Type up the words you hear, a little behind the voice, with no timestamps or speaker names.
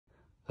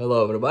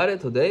Hello everybody,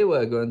 today we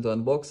are going to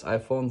unbox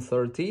iPhone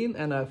 13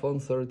 and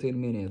iPhone 13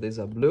 mini. These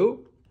are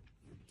blue.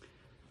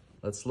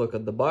 Let's look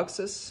at the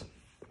boxes.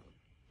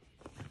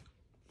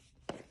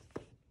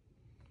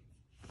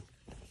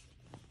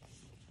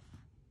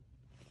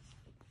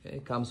 Okay,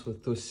 it comes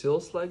with two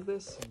seals like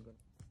this.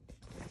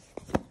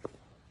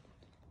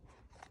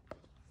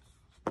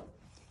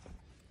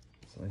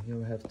 So here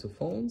we have two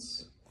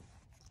phones.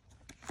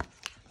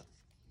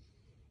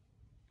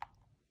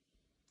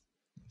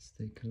 Let's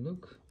take a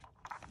look.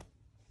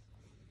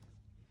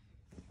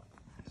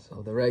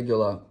 So the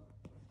regular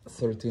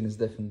 13 is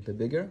definitely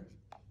bigger.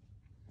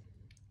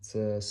 It's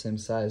the same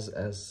size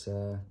as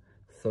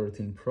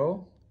 13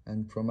 Pro,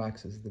 and Pro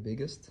Max is the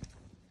biggest.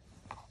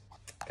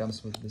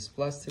 Comes with this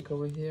plastic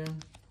over here.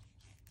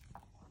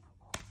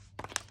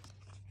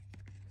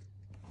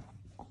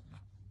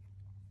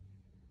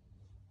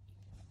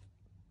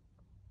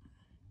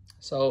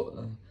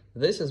 So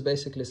this is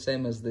basically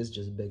same as this,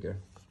 just bigger.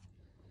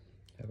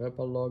 We have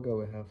Apple logo,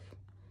 we have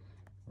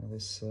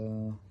this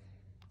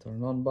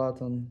turn on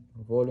button,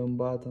 volume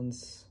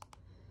buttons,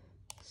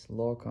 this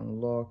lock,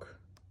 unlock,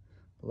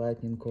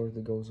 lightning cord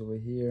that goes over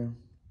here,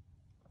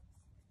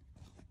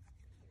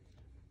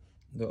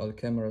 dual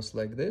cameras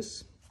like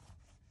this.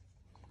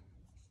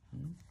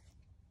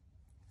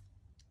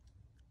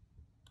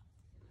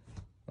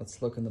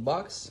 Let's look in the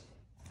box.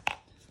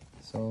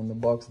 So in the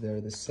box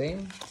they're the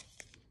same.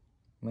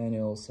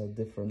 Manuals are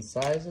different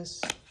sizes.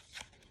 So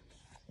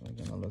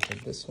we're gonna look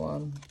at this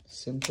one.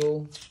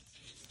 Simple.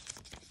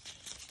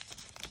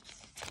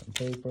 Some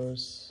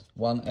papers.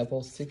 One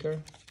Apple sticker.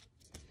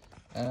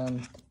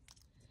 And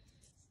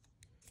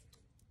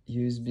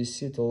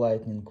USB-C to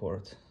lightning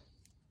cord.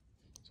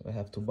 So I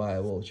have to buy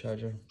a wall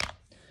charger.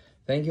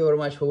 Thank you very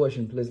much for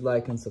watching. Please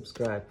like and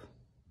subscribe.